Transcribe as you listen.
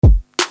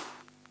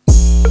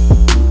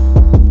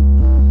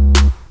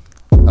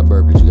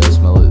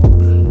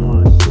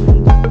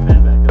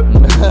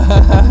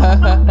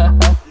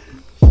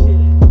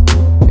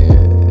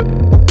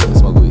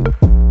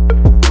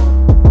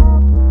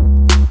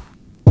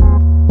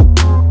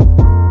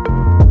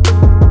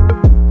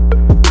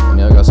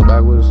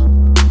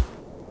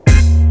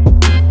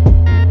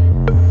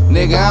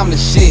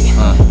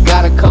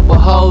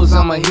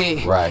I'ma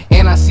hit. Right.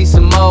 And I see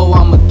some more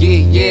I'ma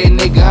get. Yeah,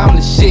 nigga, I'm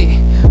the shit.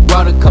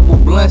 Brought a couple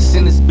blunts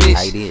in this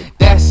bitch.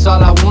 That's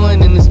all I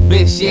want in this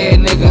bitch. Yeah,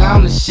 nigga,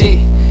 I'm the shit.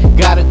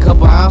 Got a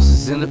couple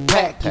ounces in the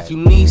pack. If you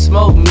need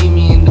smoke, meet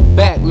me in the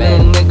back.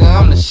 Little nigga,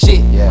 I'm the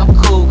shit. I'm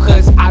cool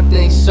cause I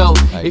think so.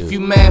 If you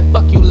mad,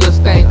 fuck you little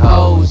stank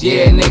hoes.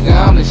 Yeah, nigga,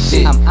 I'm the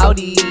shit. I'm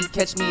outie,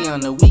 catch me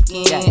on the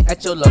weekend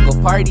at your local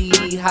party.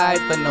 High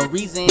for no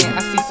reason.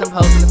 I see some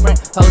hoes in the front,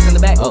 hoes in the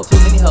back. Too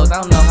many hoes,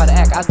 I don't know how to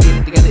act. I'll get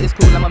it together, it's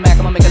cool, I'm a Mac,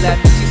 I'ma make her laugh.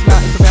 She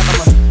smile, it's a rap,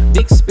 I'm a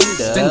big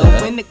spender.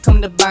 When it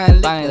come to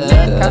buying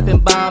liquor, Coppin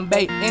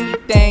Bombay,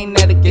 anything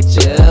that'll get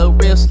you a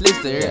real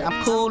slizzard.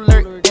 I'm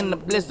cooler in the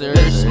blizzard.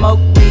 Smoke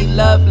weed,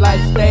 love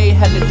life, stay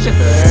hella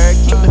chipperrr.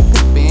 Keep it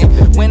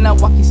pippin'. When I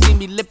walk, you see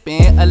me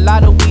lippin'. A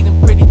lot of weed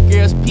and pretty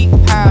girls, peak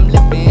time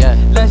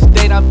lippin'. Lunch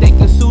date, I'm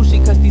thinking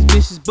sushi, cause these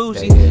bitches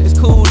bougie. It's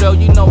cool though,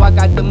 you know I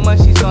got the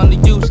munchies on the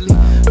usually.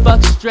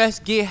 Fuck stress,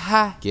 get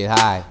high. Get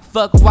high.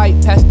 Fuck white,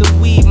 pass the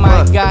weed,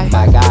 my guy.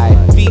 My guy.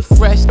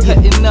 VFRESH,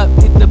 cutting up,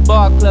 hit the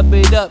bar, club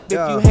it up. If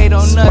you hate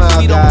on us,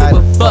 we don't give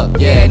a fuck.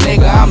 Yeah,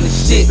 nigga, I'm the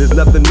shit. There's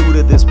nothing new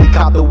to this. We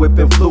cop the whip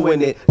and flew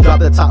in it. Drop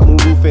the top, moon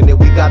roof in it.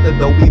 We got the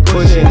dough, we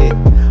pushing it.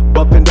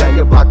 Bumping down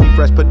your block, we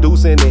fresh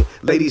producing it.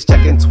 Ladies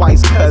checking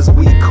twice, cause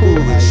we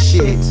cool as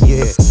shit.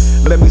 Yeah,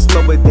 let me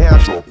slow it down.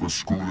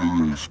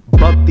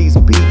 Bump these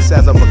beats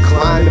as I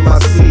recline in my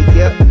seat.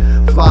 Yeah,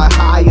 fly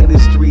high in the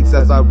streets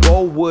as I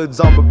roll woods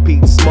on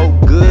repeat. Smoke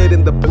good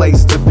in the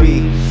place to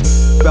be.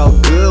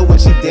 Felt good when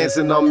she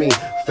dancing on me.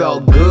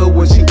 Felt good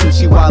when she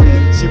Gucci Wally.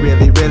 She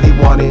really, really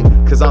wanted.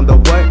 Cause I'm the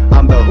what?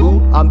 I'm the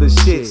who? I'm the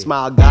shit.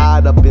 Smile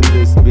God up in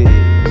this bitch.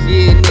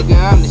 Yeah, nigga,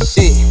 I'm the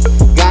shit.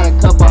 Got a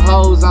couple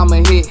hoes I'ma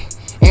hit.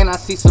 And I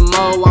see some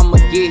more I'ma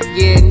get.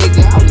 Yeah,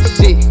 nigga, I'm the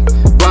shit.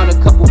 Brought a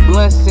couple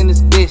blunts in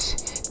this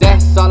bitch.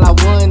 That's all I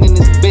want in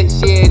this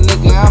bitch. Yeah,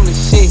 nigga, I'm the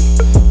shit.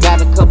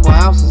 Got a couple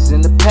ounces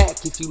in the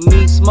pack. If you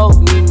need smoke,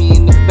 meet me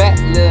in the back.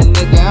 Little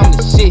nigga, I'm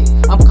the shit.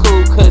 I'm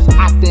cool cause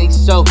I think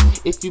so.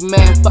 If you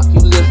mad, fuck you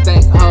little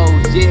stank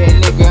hoes. Yeah,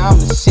 nigga, I'm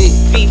the shit.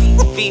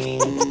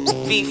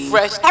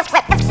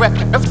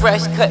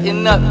 VFRESH,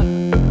 cutting up.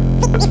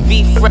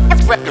 VFRESH,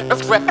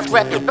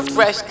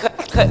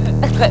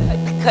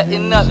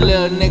 cutting up.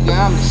 Little nigga,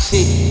 I'm the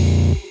shit.